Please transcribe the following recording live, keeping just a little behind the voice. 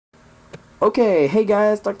Okay, hey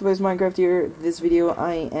guys, Dr. Blaze Minecraft here. This video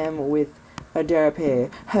I am with a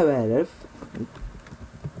durpy. However,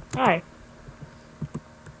 Hi.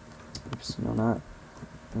 oops, no, not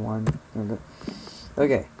one.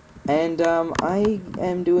 Okay, and I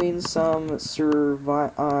am doing some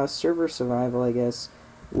server survival, I guess,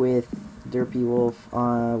 with Derpy Wolf.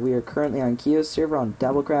 We are currently on keough server on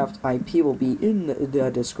Doublecraft. IP will be in the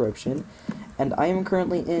description, and I am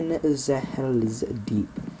currently in the Hells Deep.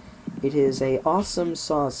 It is a awesome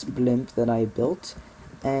sauce blimp that I built,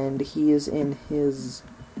 and he is in his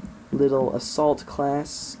little assault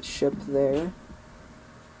class ship there,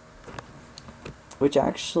 which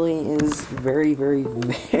actually is very, very,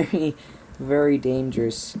 very, very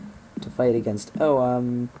dangerous to fight against. Oh,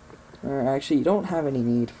 or actually, you don't have any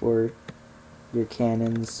need for your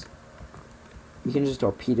cannons. You can just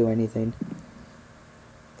torpedo anything.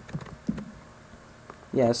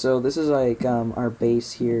 Yeah, so this is like our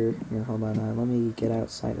base here. Here, hold on. Let me get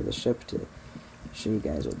outside of the ship to show you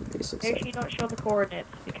guys what the base looks like. Actually, don't show the coordinates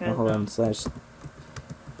because. Hold on. Slash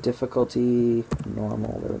difficulty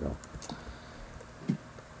normal. There we go.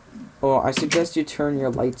 Oh, I suggest you turn your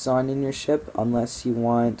lights on in your ship unless you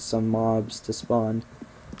want some mobs to spawn.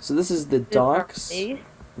 So this is the docks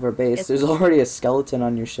of our base. There's already a skeleton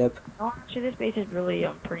on your ship. Oh, actually, this base is really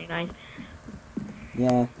pretty nice.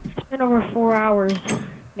 Yeah. It's been over 4 hours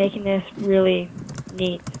making this really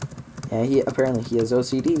neat. Yeah, apparently he has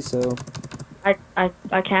OCD, so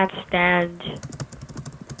I can't stand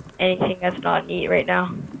anything that's not neat right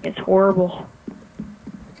now. It's horrible.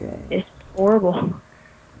 okay. It's horrible.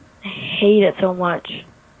 I hate it so much.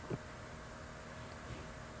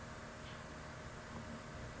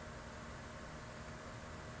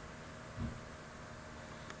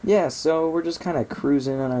 Yeah, so we're just kind of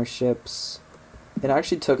cruising on our ships. It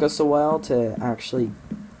actually took us a while to actually,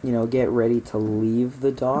 get ready to leave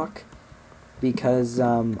the dock, because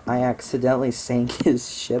I accidentally sank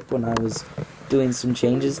his ship when I was doing some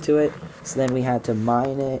changes to it. So then we had to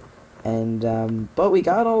mine it, and but we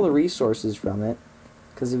got all the resources from it,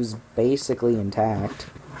 because it was basically intact,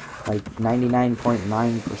 like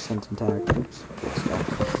 99.9% intact. Oops,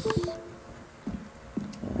 glowstone.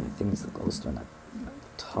 Yeah, I think it's the glowstone at the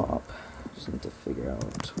top. Just need to figure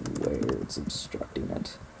out where it's obstructing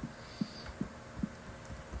it.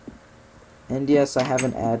 And yes, I have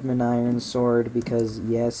an admin iron sword because,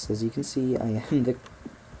 yes, as you can see,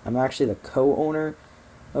 I'm actually the co-owner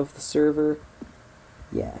of the server.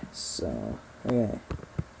 Yeah, so okay.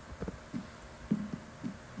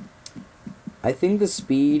 I think the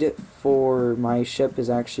speed for my ship is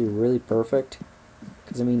actually really perfect,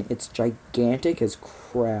 because I mean it's gigantic as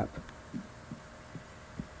crap.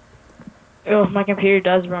 Oh, my computer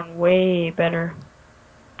does run way better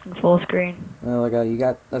in full screen. Oh, look, you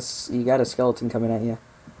got a skeleton coming at you.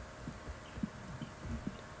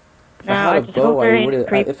 If I had a bow, I would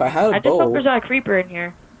have. If I had a bow, I just hope there's not a creeper in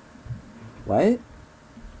here. What?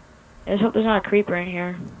 I just hope there's not a creeper in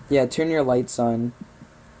here. Yeah, turn your lights on.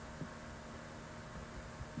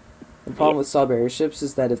 The problem with sub airships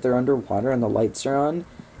is that if they're underwater and the lights are on,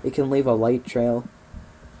 it can leave a light trail.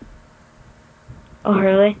 Oh,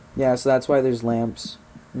 really? Yeah, so that's why there's lamps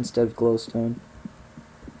instead of glowstone.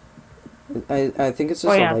 I think it's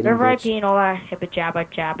just a lighting server glitch. IP and all that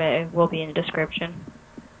jabba it will be in the description.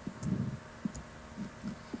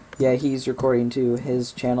 Yeah, he's recording too.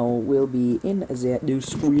 His channel will be in the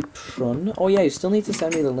description. Oh yeah, you still need to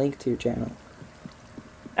send me the link to your channel.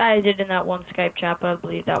 I did in that one Skype chat, but I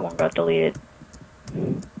believe that one got deleted.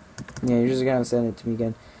 Yeah, you're just gonna send it to me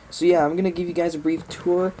again. So yeah, I'm gonna give you guys a brief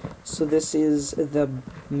tour. So this is the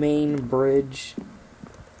main bridge.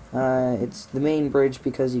 It's the main bridge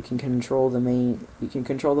because you can control the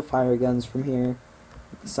fire guns from here,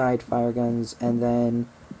 side fire guns, and then,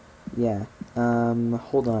 yeah.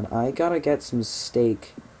 Hold on, I gotta get some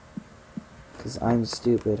steak, cause I'm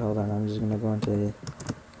stupid. Hold on, I'm just gonna go into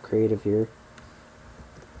creative here.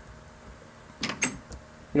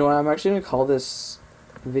 You know what? I'm actually gonna call this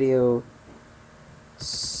video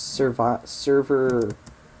server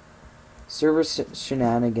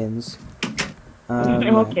shenanagans.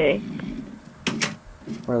 Okay.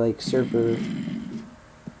 Or like server.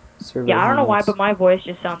 Yeah, I don't know why, but my voice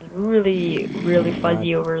just sounds really, really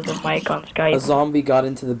fuzzy over the mic on Skype. A zombie got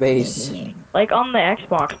into the base. Like on the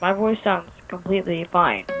Xbox, my voice sounds completely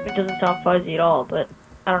fine. It doesn't sound fuzzy at all, but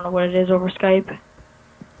I don't know what it is over Skype.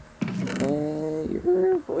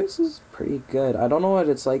 Your voice is pretty good. I don't know what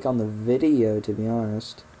it's like on the video, to be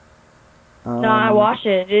honest. No, I watched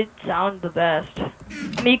it. It sounded the best. I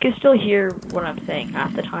mean, you can still hear what I'm saying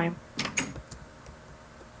half the time.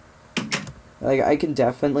 Like, I can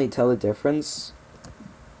definitely tell the difference.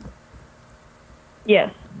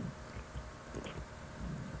 Yes.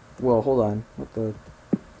 Well, hold on. What the?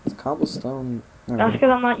 It's cobblestone. That's because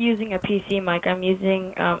I'm not using a PC mic. I'm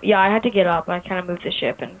using, yeah, I had to get up. I kind of moved the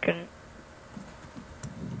ship and couldn't.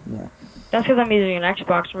 Yeah. That's because I'm using an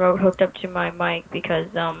Xbox remote hooked up to my mic because,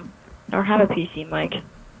 I don't have a PC mic.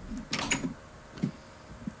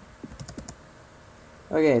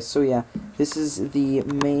 Okay, so yeah, this is the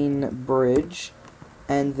main bridge,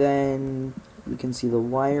 and then you can see the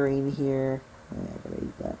wiring here. I gotta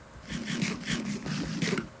eat that.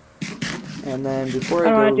 And then before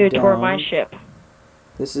I want go to do a tour of my down, ship.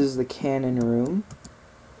 this is the cannon room,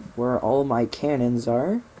 where all my cannons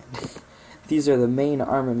are. These are the main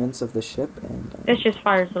armaments of the ship, and This just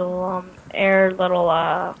fires little,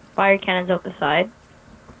 fire cannons out the side.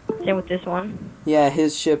 Same with this one. yeah,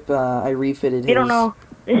 his ship, I refitted his. You don't know,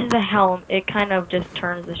 this is a helm. It kind of just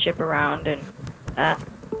turns the ship around and that.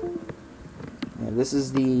 Yeah, this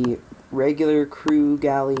is the regular crew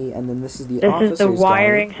galley, and then this is the This officer's is the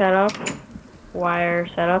wiring galley. setup. Wire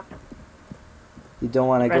setup. You don't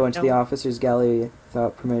want to go into the Redstone. officer's galley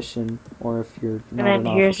without permission, or if you're not And then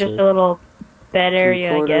an here's officer. just a little bed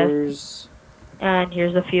area, I guess. Quarters. And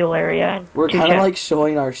here's the fuel area. And We're two kind of chests. like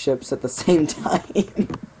showing our ships at the same time.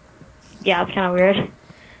 Yeah, it's kind of weird.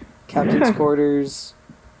 Captain's quarters.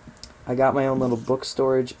 I got my own little book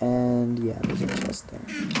storage, and yeah, there's a chest there.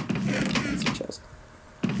 That's a chest.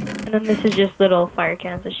 And then this is just little fire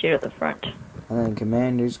cannons that shoot at the front. And then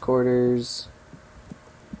commander's quarters.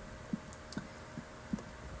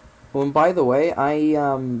 Oh, and by the way,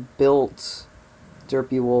 I built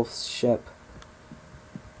Durpy Wolf's ship,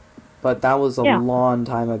 but that was a Yeah. long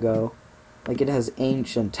time ago. Like, it has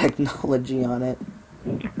ancient technology on it.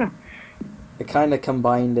 I kind of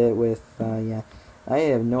combined it with, yeah. I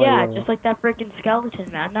have no Yeah, idea. just like that freaking skeleton,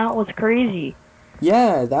 man. That was crazy.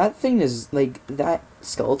 Yeah, that thing is, like, that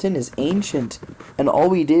skeleton is ancient. And all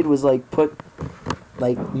we did was, like, put,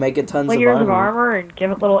 like, megatons Layers of of armor and give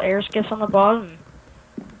it little air skiffs on the bottom.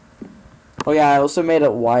 Oh yeah, I also made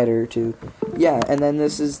it wider too. Yeah, and then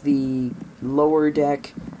this is the lower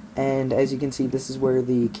deck, and as you can see, this is where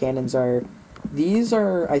the cannons are. These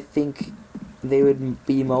are, I think, they would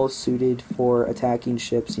be most suited for attacking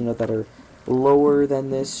ships, you know, that are lower than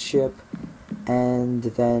this ship. And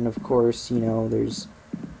then, of course, you know, there's,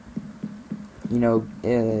 you know,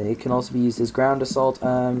 it can also be used as ground assault.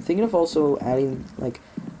 I'm thinking of also adding, like,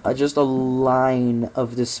 just a line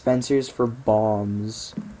of dispensers for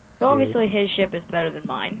bombs. So obviously his ship is better than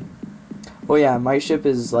mine. Oh yeah, my ship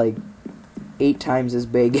is like 8 times as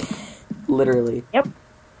big, literally. Yep.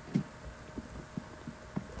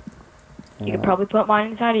 You could probably put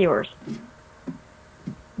mine inside of yours.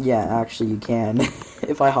 Yeah, actually you can.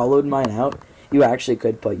 If I hollowed mine out, you actually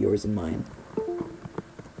could put yours in mine.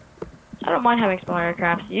 I don't mind having small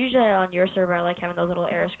aircrafts. Usually on your server I like having those little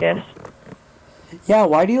air skiffs. Yeah,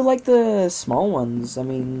 why do you like the small ones? I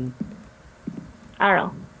mean,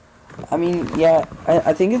 yeah,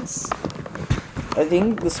 I think it's... I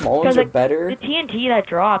think the small ones are better. The TNT that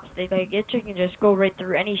drops, it can just go right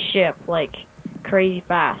through any ship, like, crazy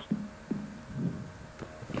fast.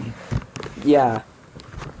 Yeah.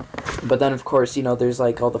 But then, of course, you know, there's,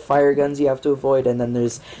 like, all the fire guns you have to avoid, and then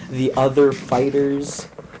there's the other fighters.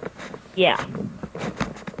 Yeah.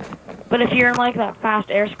 But if you're in, like, that fast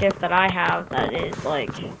air skiff that I have, that is, like...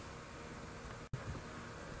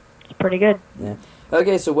 It's pretty good. Yeah.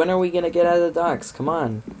 Okay, so when are we gonna get out of the docks? Come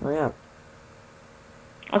on, hurry up.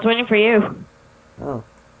 I was waiting for you. Oh.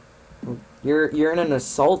 You're in an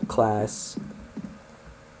assault class.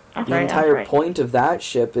 That's The right, entire that's right. point of that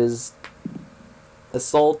ship is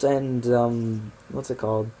assault and, what's it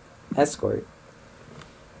called? Escort.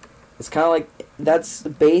 It's kind of like, that's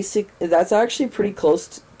actually pretty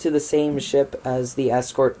close to the same ship as the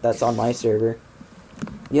escort that's on my server.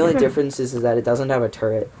 The only difference is that it doesn't have a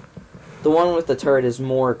turret. The one with the turret is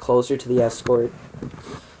more closer to the escort.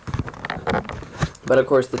 But of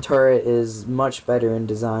course the turret is much better in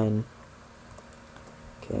design.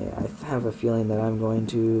 Okay, I have a feeling that I'm going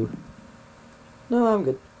to... No, I'm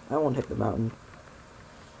good. I won't hit the mountain.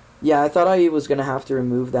 Yeah, I thought I was going to have to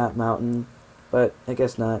remove that mountain, but I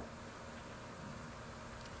guess not.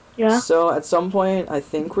 Yeah? So at some point, I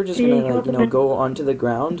think we're just going to, like, you know, go onto the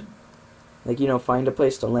ground. Like, you know, find a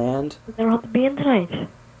place to land. They're about to be in tonight.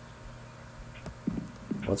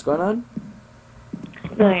 What's going on?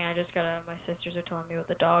 Nothing, I just got my sisters are telling me about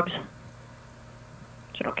the dogs.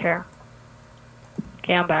 Which I don't care.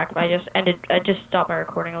 Okay, I'm back. I just stopped my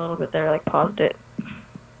recording a little bit there, like paused it.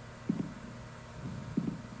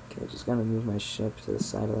 Okay, just gonna move my ship to the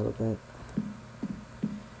side a little bit.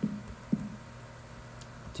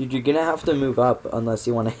 Dude, you're gonna have to move up unless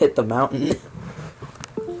you want to hit the mountain.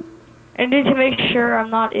 I need to make sure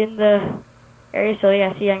I'm not in the area, so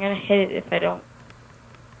yeah, see, I'm gonna hit it if I don't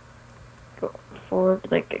go forward,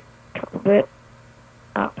 like, a couple bit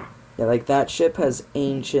up. Yeah, like, that ship has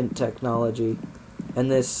ancient technology.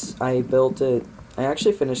 And this, I built it... I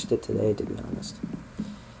actually finished it today, to be honest.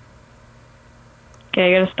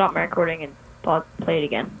 Okay, I gotta stop my recording and play it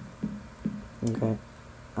again. Okay.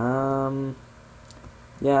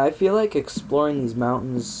 Yeah, I feel like exploring these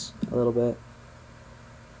mountains a little bit.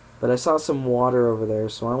 But I saw some water over there,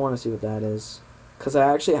 so I want to see what that is. Because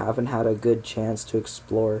I actually haven't had a good chance to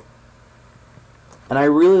explore. And I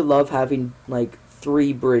really love having, like,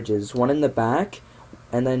 3 bridges. One in the back,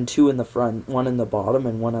 and then 2 in the front. One in the bottom,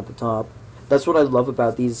 and 1 at the top. That's what I love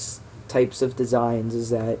about these types of designs,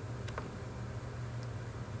 is that,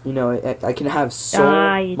 you know, I can have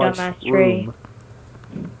so much room.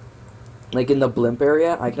 Like, in the blimp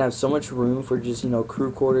area, I can have so much room for just, you know,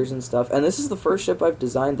 crew quarters and stuff. And this is the first ship I've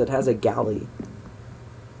designed that has a galley.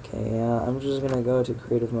 Okay, I'm just gonna go to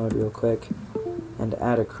creative mode real quick and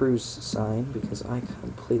add a cruise sign, because I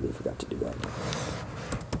completely forgot to do that.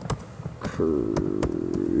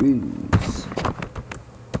 Cruise.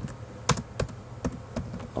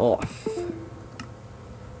 Off.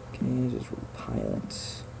 Okay, just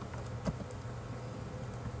pilot.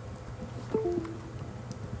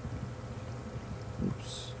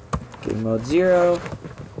 Oops. Game mode 0.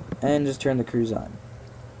 And just turn the cruise on.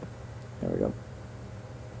 There we go.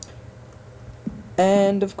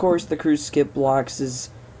 And, of course, the cruise skip blocks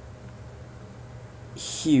is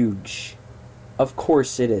huge. Of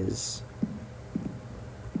course it is.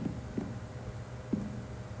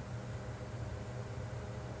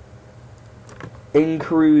 In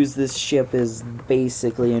cruise, this ship is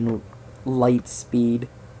basically in light speed.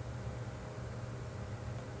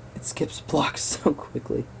 It skips blocks so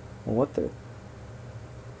quickly. Well, what the...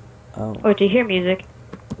 Oh. Oh, do you hear music?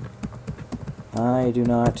 I do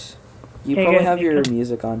not. You Okay, probably good, have your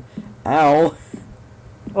music on. Ow!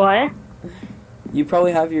 What? You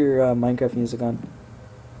probably have your Minecraft music on.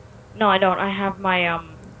 No, I don't. I have my,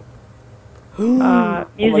 music Oh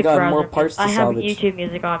my god, browser. more parts to I have salvage. YouTube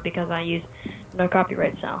music on because I use no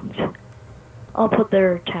copyright sounds. I'll put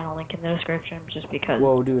their channel link in the description just because.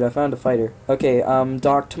 Whoa, dude, I found a fighter. Okay,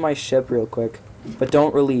 dock to my ship real quick. But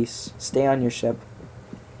don't release. Stay on your ship.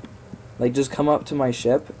 Like, just come up to my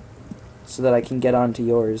ship so that I can get onto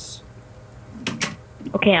yours.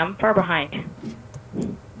 Okay, I'm far behind.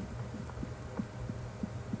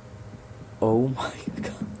 Oh my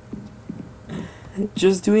god.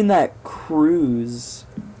 Just doing that cruise.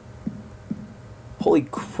 Holy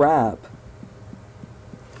crap.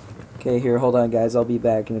 Okay, here, hold on, guys. I'll be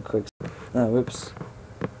back in a quick... Oh, whoops.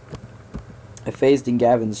 I phased in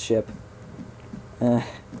Gavin's ship.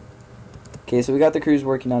 Okay, so we got the cruise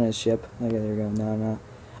working on his ship. Okay, there we go. No.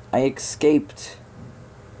 I escaped.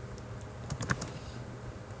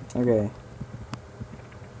 Okay.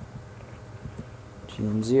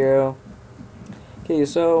 GM0. Okay,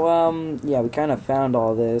 so, yeah, we kind of found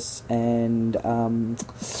all this, and, yeah.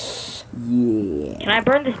 Can I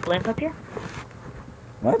burn this blimp up here?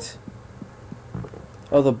 What?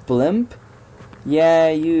 Oh, the blimp? Yeah,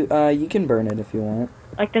 you can burn it if you want.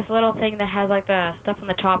 Like this little thing that has, like, the stuff on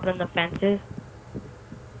the top and then the fences?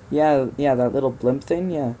 Yeah, that little blimp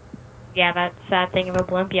thing, yeah. Yeah, that sad thing of a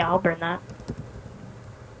blimp. Yeah, I'll burn that.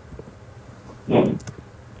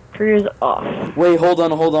 Cruise off. Wait, hold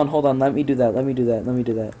on. Let me do that.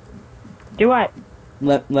 Do what?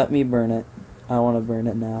 Let me burn it. I want to burn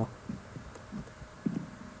it now.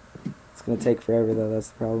 It's gonna take forever, though, that's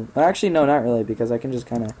the problem. Actually, no, not really, because I can just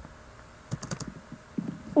kind of...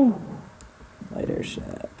 Ooh. Light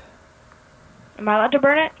airship. Am I allowed to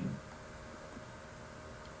burn it?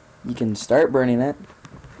 You can start burning it.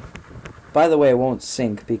 By the way, it won't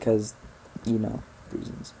sink because, you know,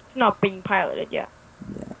 reasons. It's not being piloted yet.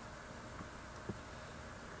 Yeah.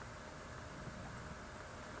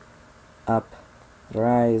 Up.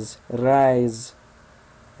 Rise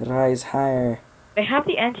higher. They have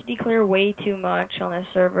the entity clear way too much on this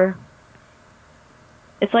server.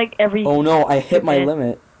 It's like every... Oh no, I hit my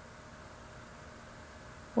limit.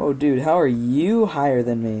 Whoa, dude, how are you higher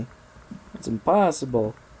than me? It's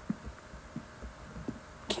impossible.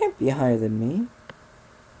 Can't be higher than me.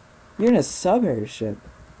 You're in a sub-airship.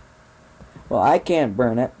 Well, I can't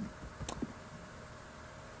burn it.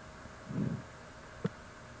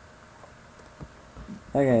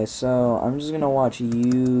 Okay, so I'm just gonna watch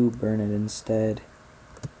you burn it instead.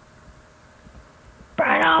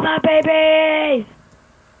 Burn all the babies!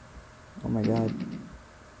 Oh my god.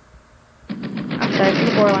 I'm sorry for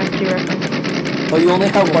the borderline 2 reference. Oh, you only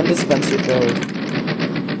have one dispenser filled.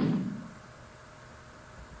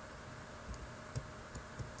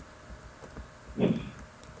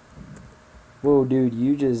 Whoa, dude,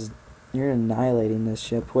 you're annihilating this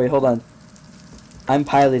ship. Wait, hold on. I'm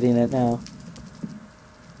piloting it now.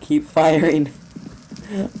 Keep firing.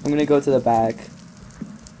 I'm gonna go to the back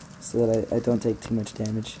so that I don't take too much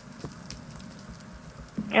damage.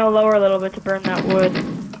 I'll lower a little bit to burn that wood.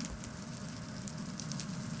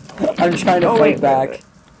 I'm trying to fight back.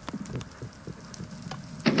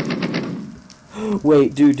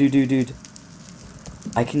 Wait, dude.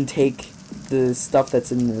 I can take the stuff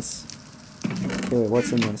that's in this. Okay, wait,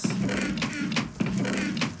 what's in this?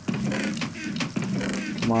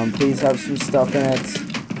 Come on, please have some stuff in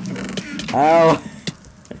it. Ow!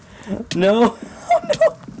 No! Oh,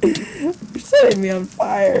 no! You're setting me on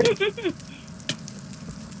fire!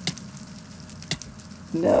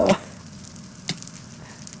 No!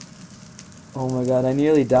 Oh my god, I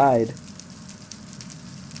nearly died.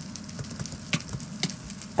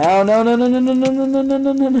 Ow, no.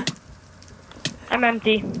 I'm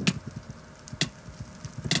empty.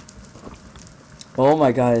 Oh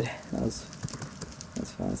my god, that's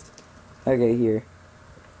fast. Okay, here.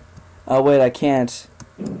 Oh wait, I can't.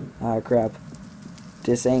 Ah, crap.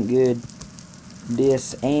 This ain't good.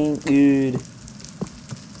 This ain't good.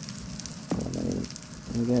 Hold on,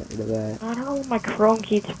 let me get rid of that. I don't know, my Chrome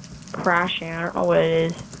keeps crashing. I don't know what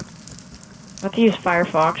it is. I have to use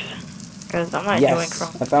Firefox, because I'm not doing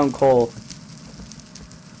Chrome. I found coal.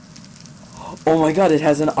 Oh my god, it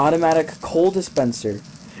has an automatic coal dispenser.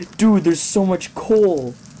 Dude, there's so much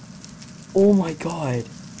coal. Oh my god.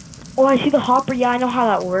 Oh, I see the hopper. Yeah, I know how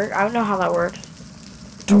that works. I don't know how that works.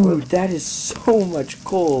 Dude, that is so much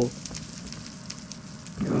coal.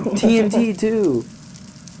 TNT too.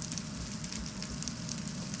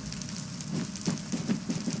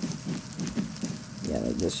 Yeah,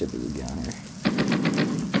 this ship is a goner.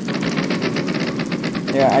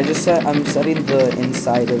 Yeah, I'm setting the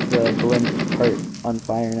inside of the blimp part on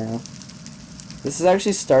fire now. This is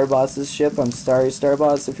actually Starboss's ship. I'm sorry,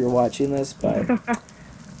 Starboss, if you're watching this, but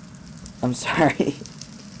I'm sorry.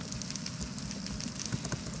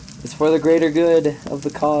 It's for the greater good of the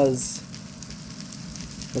cause.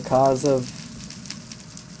 The cause of...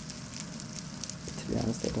 To be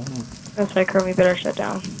honest, I don't know. That's why Chrome, you better shut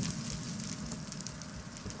down.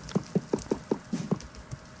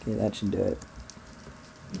 Okay, that should do it.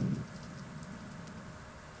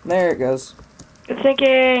 There it goes. Good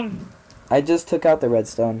thinking! I just took out the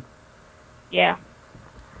redstone. Yeah.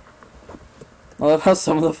 I love how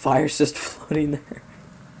some of the fire's just floating there.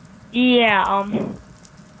 Yeah,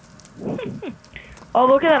 Oh,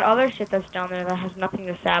 look at that other shit that's down there that has nothing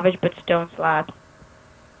to salvage but stone slabs.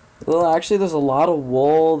 Well, actually, there's a lot of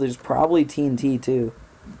wool. There's probably TNT, too.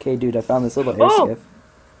 Okay, dude, I found this little air skiff.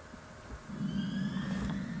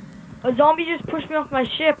 A zombie just pushed me off my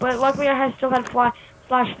ship, but luckily I still had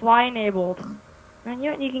fly enabled. Man,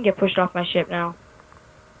 you can get pushed off my ship now.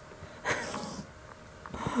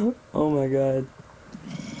 Oh my god.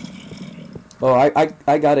 Oh,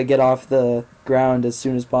 I gotta get off the ground as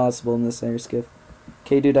soon as possible in this air skiff.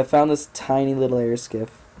 Okay, dude, I found this tiny little air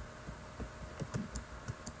skiff.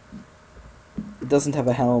 It doesn't have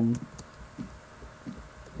a helm.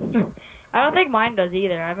 I don't think mine does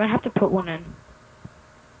either. I might have to put one in.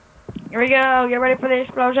 Here we go. Get ready for the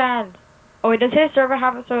explosion. Oh, wait, does his server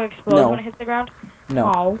have it so it explodes when it hits the ground?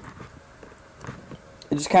 No. Oh.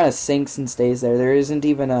 It just kind of sinks and stays there. There isn't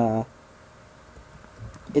even a...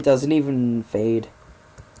 It doesn't even fade.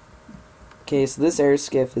 Okay, so this air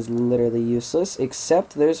skiff is literally useless,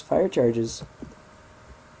 except there's fire charges.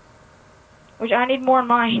 Which I need more in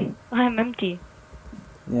mine. I'm empty.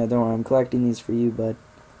 Yeah, don't worry, I'm collecting these for you, bud.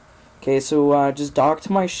 Okay, so just dock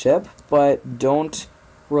to my ship, but don't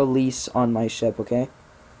release on my ship, okay?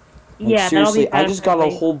 Like, Yeah, seriously, that'll be I just got a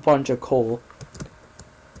whole bunch of coal.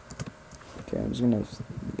 Okay, I'm just gonna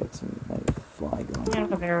get some fly going. Yeah, I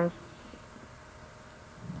have arrows.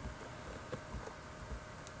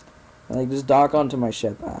 Like, just dock onto my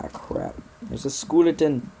ship. Ah, crap. There's a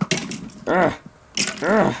skeleton. Ugh.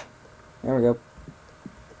 Ugh. There we go.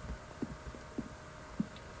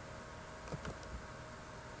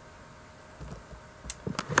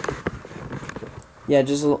 Yeah,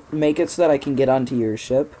 just make it so that I can get onto your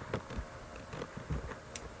ship.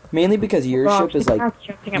 Mainly because your ship is like...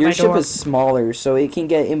 Your ship is smaller, so it can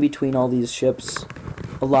get in between all these ships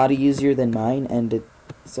a lot easier than mine, and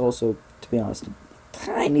it's also, to be honest, a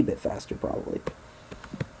tiny bit faster, probably.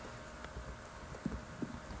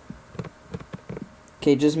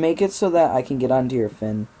 Okay, just make it so that I can get onto your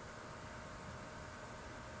fin.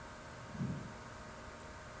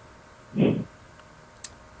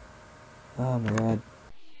 Oh my god.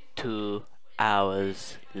 2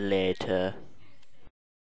 hours later.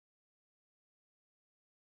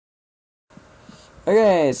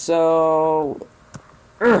 Okay, so...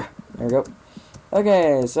 there we go.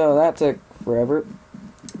 Okay, so that took forever.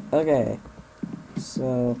 Okay.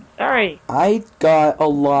 So... Sorry. I got a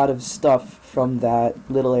lot of stuff from that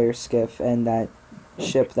little air skiff and that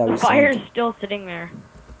ship that we The fire's sent. still sitting there.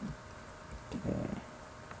 Okay.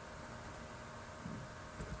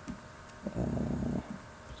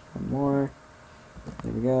 Just one more.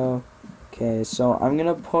 There we go. Okay, so I'm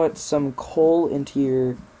gonna put some coal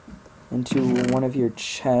into one of your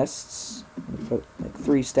chests. Put like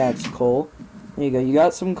 3 stacks of coal. There you go. You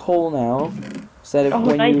got some coal now. So that if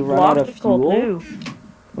when nice you run out blocks of coal, fuel, too.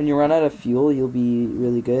 when you run out of fuel, you'll be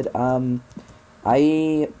really good.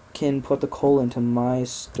 I can put the coal into my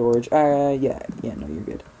storage. Yeah, no, you're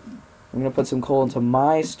good. I'm gonna put some coal into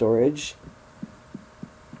my storage.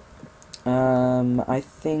 I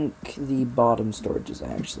think the bottom storage is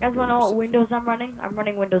actually. You guys wanna know what Windows I'm running? I'm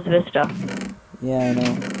running Windows Vista. Yeah, I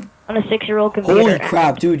know. On a 6-year-old computer. Holy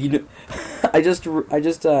crap, dude! You know, I just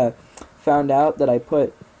found out that I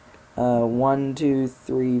put 1, 2,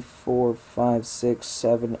 3, 4, 5, 6,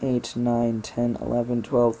 7, 8, 9, 10, 11,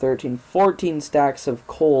 12, 13, 14 stacks of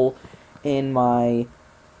coal in my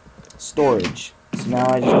storage. So now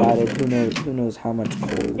I just added who knows how much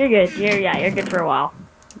coal. You're good. You're good for a while.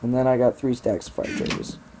 And then I got 3 stacks of fire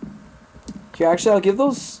charges. Here, actually, I'll give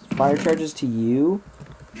those fire charges to you,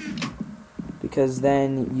 because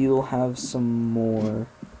then you'll have some more.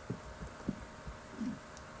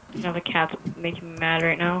 Now the cat's making me mad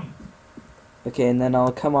right now. Okay, and then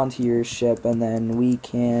I'll come onto your ship, and then we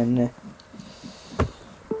can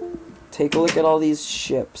take a look at all these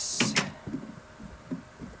ships.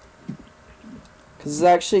 Because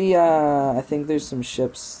actually, I think there's some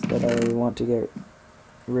ships that I want to get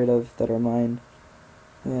rid of that are mine.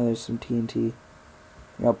 Yeah, there's some TNT.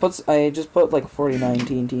 Yeah, I just put like 49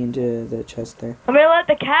 TNT into the chest there. I'm gonna let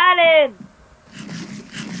the cat in!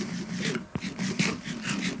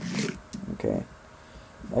 Okay.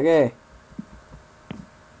 Okay.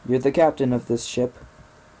 You're the captain of this ship.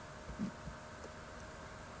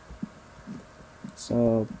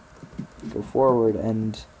 So, go forward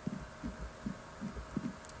and...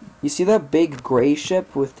 You see that big gray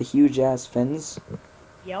ship with the huge ass fins?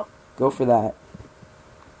 Yep. Go for that.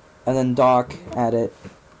 And then dock at it.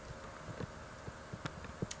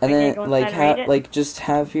 And Okay, then, go like, inside and rate it. just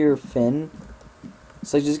have your fin.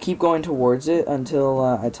 So just keep going towards it until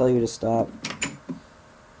I tell you to stop.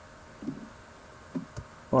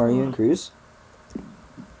 Oh, are you in cruise?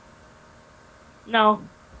 No.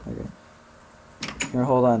 Okay. Here,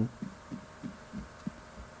 hold on.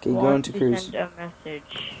 Okay, go Want into to cruise. send a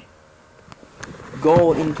message.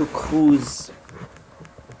 Go into cruise.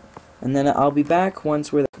 And then I'll be back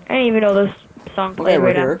once we're... I didn't even know this song played we're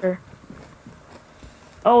right here. after.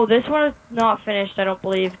 Oh, this one is not finished, I don't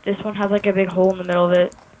believe. This one has like a big hole in the middle of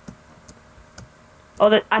it.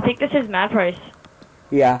 Oh, I think this is Mad Price.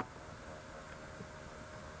 Yeah.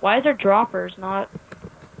 Why is there droppers, not...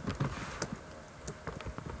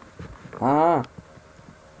 Ah.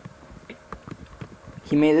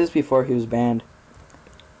 He made this before he was banned.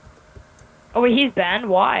 Oh wait, he's banned?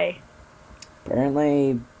 Why?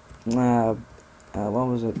 Apparently, what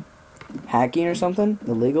was it? Hacking or something?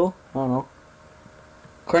 Illegal? I don't know.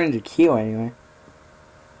 According to keough, anyway.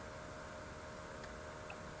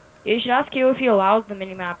 You should ask you if he allows the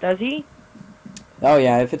minimap, does he? Oh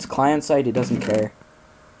yeah, if it's client-side, he doesn't care.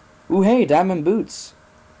 Ooh, hey, diamond boots.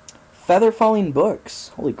 Feather falling books.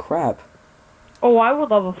 Holy crap. Oh, I would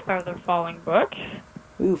love a feather falling book.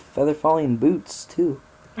 Ooh, feather falling boots, too.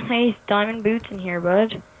 Nice diamond boots in here,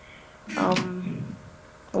 bud.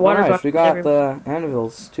 Water Nice, buckets we got everywhere. the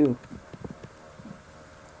anvils, too.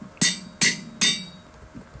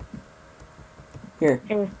 Here,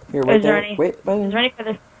 Here. wait Is there there. any- Wait, Is there any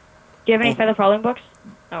feather... Do you have any Oh. feather falling books?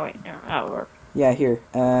 Oh wait, no, that'll work. Yeah, here.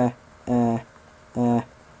 Here,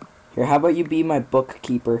 how about you be my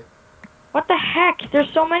bookkeeper? What the heck?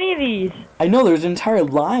 There's so many of these. I know, there's an entire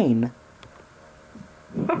line.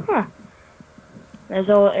 There's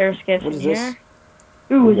little air skiffs What in is this? here.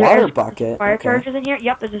 Ooh, is there Water air bucket. fire Okay. charges in here?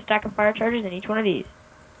 Yep, there's a stack of fire charges in each one of these.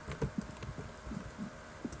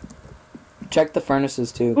 Check the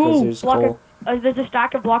furnaces, too, because Ooh, there's coal. there's a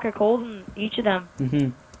stack of block of coals in each of them. Mm-hmm.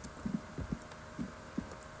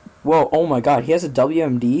 Whoa, oh my god, he has a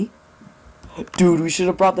WMD? Dude, we should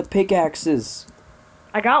have brought the pickaxes.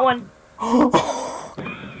 I got one.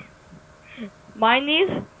 Mine these?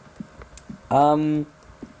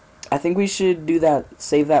 I think we should do that,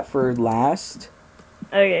 save that for last.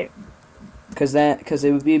 Okay. Cause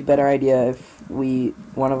it would be a better idea if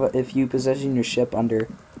if you position your ship under. This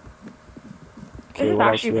Okay, is what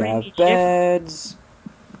else actually do we pretty have? neat ship. Beds.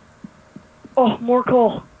 Oh, more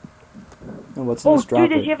coal. And what's in this dropper?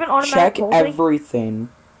 Dude, does he have an automatic Check coal thing? everything.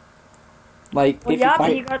 Like, Well, if yeah, you but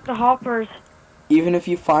find, you got the hoppers. even if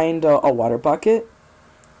you find a water bucket,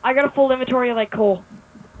 I got a full inventory of, like, coal.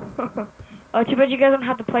 Too bad you guys don't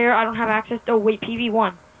have the player. I don't have access. Oh, wait,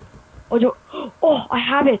 PV1. Oh, I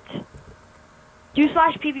have it.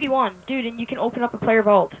 /PV1. Dude, and you can open up a player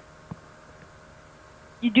vault.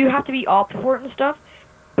 You do have to be opt for it and stuff,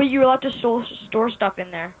 but you're allowed to store stuff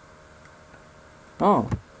in there. oh.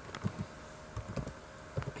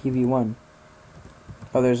 PV1.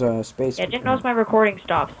 Oh, there's a space. Yeah, I didn't notice my recording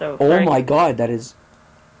stopped, so... Oh sorry. my god, that is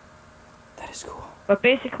cool. But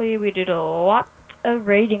basically, we did a lot of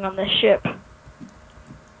raiding on this ship.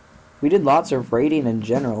 We did lots of raiding in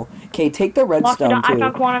general. Okay, take the redstone I too.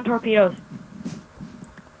 found quantum torpedoes.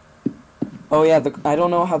 Oh yeah, I don't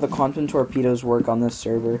know how the quantum torpedoes work on this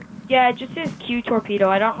server. Yeah, it just says keough torpedo.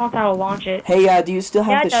 I don't know if that'll launch it. Hey, do you still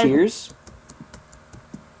have Yeah, it the does. shears?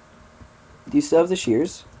 Do you still have the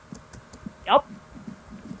shears? Yup.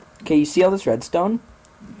 Okay, you see all this redstone?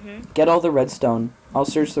 Get all the redstone. I'll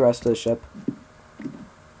search the rest of the ship.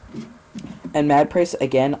 And Mad Price,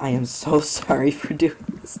 again, I am so sorry for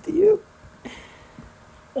doing this to you.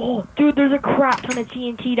 Oh, dude, there's a crap ton of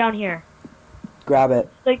TNT down here. Grab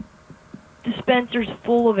it. Like, dispensers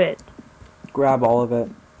full of it. Grab all of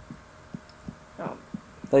it. Oh.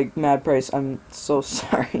 Like, Mad Price, I'm so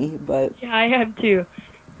sorry, but Yeah, I am too.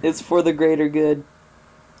 it's for the greater good.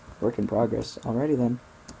 Work in progress. Alrighty then.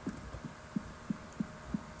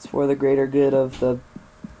 It's for the greater good of the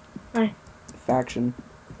Hi. faction.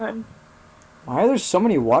 Nothing. Why are there so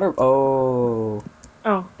many water... Oh,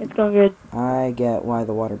 Oh, it's going good. I get why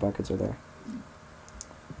the water buckets are there.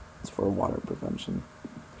 It's for water prevention.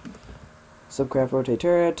 Subcraft rotate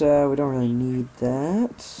turret, we don't really need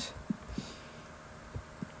that.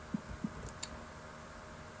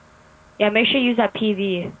 Yeah, make sure you use that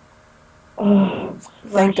PV. Oh,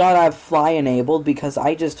 Thank God I have fly enabled because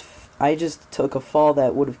I just took a fall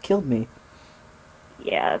that would have killed me.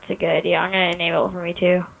 Yeah, that's a good idea. I'm gonna enable it for me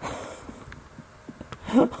too.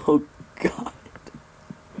 Oh God.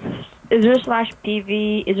 Is there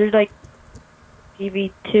 /PV? Is there like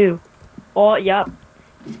PV2? Oh, yep.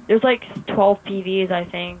 There's like 12 PVs, I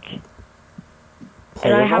think.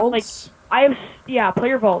 Player and I have vaults?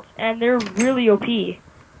 player vaults, and they're really OP.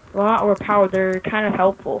 Well, not overpowered. They're kind of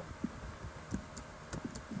helpful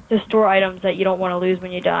to store items that you don't want to lose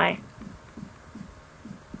when you die.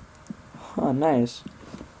 Oh, nice.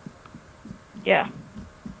 Yeah.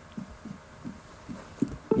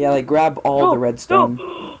 Yeah, like grab all the redstone.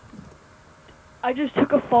 No. I just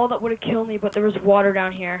took a fall that would have killed me, but there was water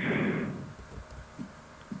down here.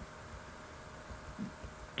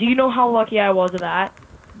 Do you know how lucky I was of that?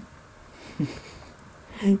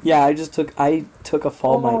 Yeah, I took a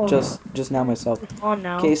fall Oh. just now myself. It's on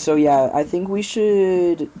now. Okay, so yeah, I think we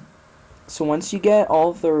should. So once you get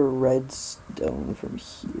all the redstone from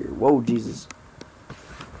here, whoa, Jesus.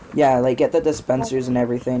 Yeah, like get the dispensers and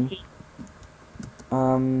everything.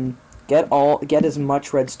 Get as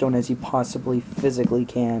much redstone as you possibly physically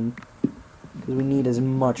can, because we need as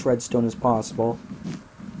much redstone as possible.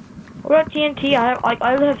 What about TNT? I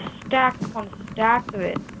have stacks on stacks of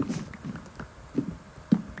it.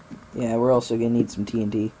 Yeah, we're also gonna need some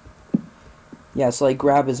TNT. Yeah, so like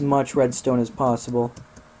grab as much redstone as possible.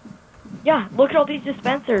 Yeah, look at all these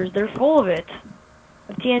dispensers. They're full of it.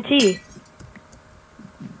 Of TNT.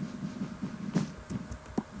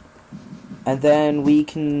 And then we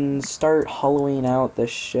can start hollowing out the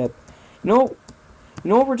ship. You know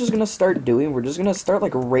what we're just gonna start doing? We're just gonna start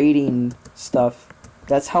like raiding stuff.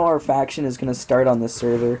 That's how our faction is gonna start on this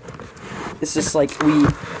server. It's just like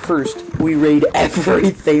we raid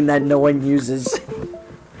everything that no one uses.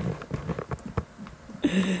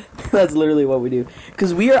 That's literally what we do.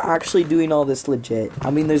 Because we are actually doing all this legit. I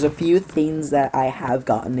mean, there's a few things that I have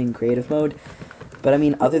gotten in creative mode. But I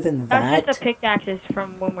mean, other than that... That's just the pickaxes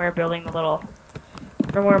from when we were building the little...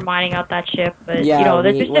 From when we were mining out that ship. But, yeah, you know,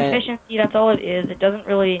 there's just efficiency. That's all it is. It doesn't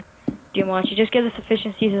really do much. You just give us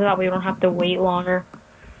efficiency so that we don't have to wait longer.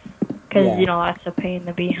 Because, yeah. you know, that's a pain in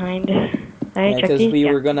the behind. Yeah, because we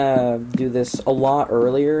were gonna do this a lot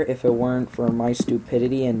earlier if it weren't for my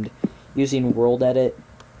stupidity and using world edit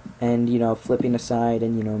and, you know, flipping aside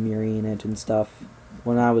and, you know, mirroring it and stuff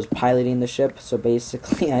when I was piloting the ship. So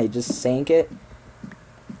basically I just sank it.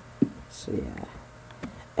 So yeah.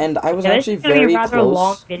 And I was actually very be a rather close.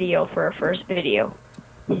 long video for our first video.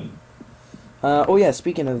 Oh yeah,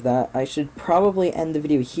 speaking of that, I should probably end the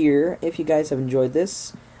video here. If you guys have enjoyed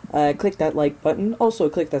this, click that like button. Also,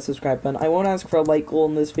 click that subscribe button. I won't ask for a like goal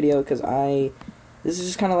in this video because this is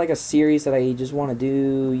just kind of like a series that I just want to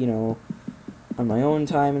do, you know, on my own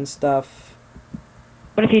time and stuff.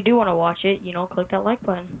 But if you do want to watch it, click that like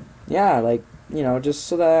button. Yeah, like, just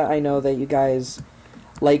so that I know that you guys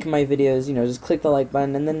like my videos, just click the like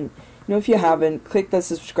button. And then, if you haven't, click the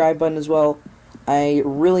subscribe button as well. I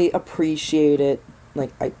really appreciate it.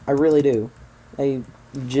 Like, I really do. I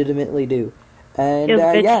legitimately do. And, Feels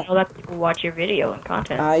good yeah. to know that people watch your video and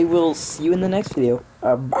content. I will see you in the next video.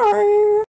 Bye!